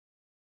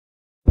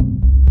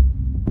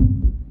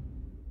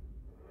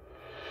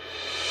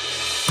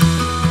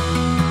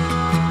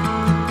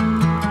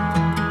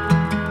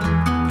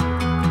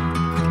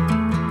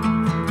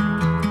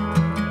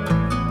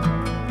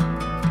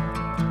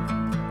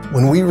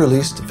we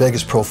released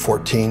Vegas Pro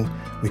 14,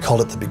 we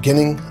called it the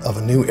beginning of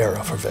a new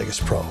era for Vegas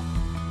Pro.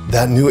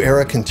 That new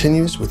era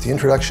continues with the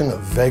introduction of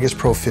Vegas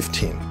Pro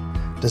 15,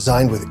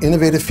 designed with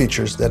innovative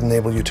features that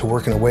enable you to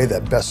work in a way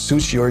that best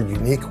suits your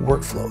unique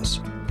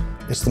workflows.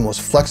 It's the most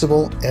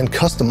flexible and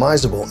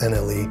customizable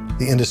NLE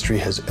the industry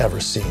has ever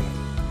seen.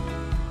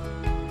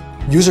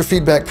 User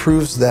feedback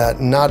proves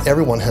that not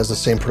everyone has the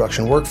same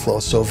production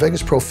workflow, so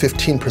Vegas Pro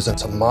 15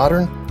 presents a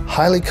modern,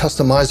 highly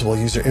customizable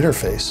user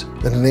interface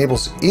that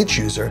enables each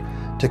user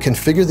to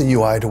configure the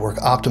UI to work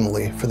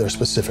optimally for their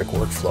specific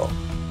workflow.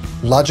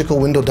 Logical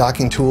window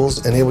docking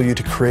tools enable you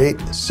to create,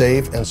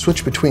 save, and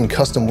switch between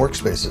custom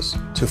workspaces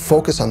to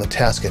focus on the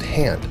task at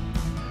hand.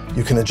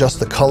 You can adjust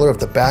the color of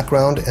the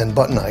background and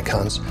button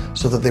icons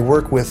so that they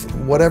work with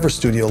whatever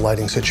studio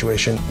lighting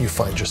situation you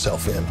find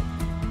yourself in.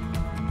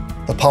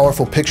 The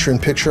powerful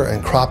picture-in-picture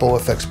and crop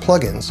OFX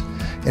plugins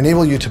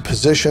enable you to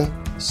position,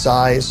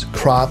 size,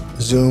 crop,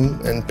 zoom,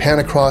 and pan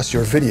across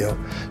your video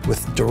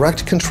with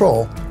direct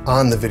control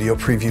on the video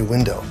preview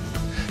window.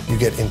 You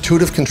get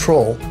intuitive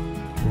control,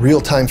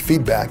 real-time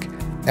feedback,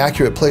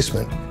 accurate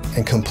placement,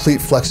 and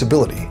complete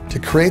flexibility to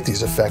create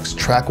these effects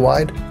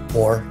track-wide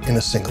or in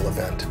a single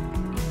event.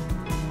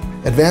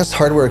 Advanced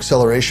hardware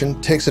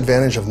acceleration takes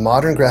advantage of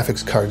modern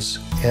graphics cards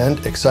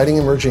and exciting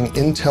emerging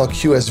Intel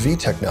QSV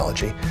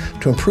technology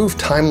to improve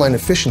timeline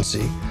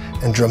efficiency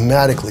and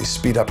dramatically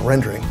speed up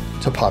rendering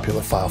to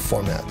popular file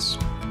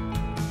formats.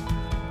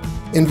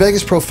 In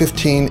Vegas Pro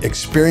 15,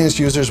 experienced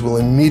users will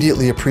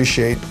immediately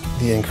appreciate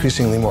the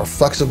increasingly more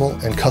flexible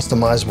and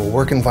customizable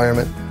work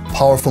environment,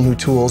 powerful new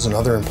tools, and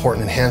other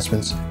important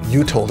enhancements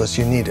you told us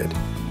you needed.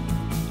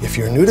 If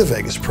you're new to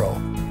Vegas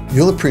Pro,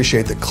 you'll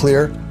appreciate the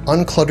clear,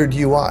 uncluttered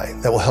UI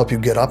that will help you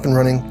get up and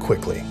running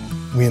quickly.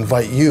 We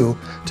invite you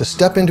to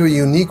step into a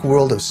unique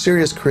world of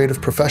serious creative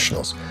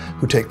professionals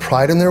who take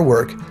pride in their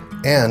work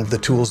and the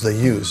tools they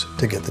use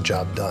to get the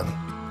job done.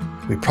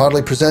 We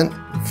proudly present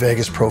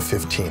Vegas Pro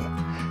 15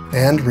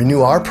 and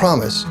renew our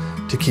promise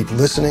to keep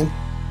listening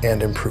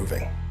and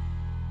improving.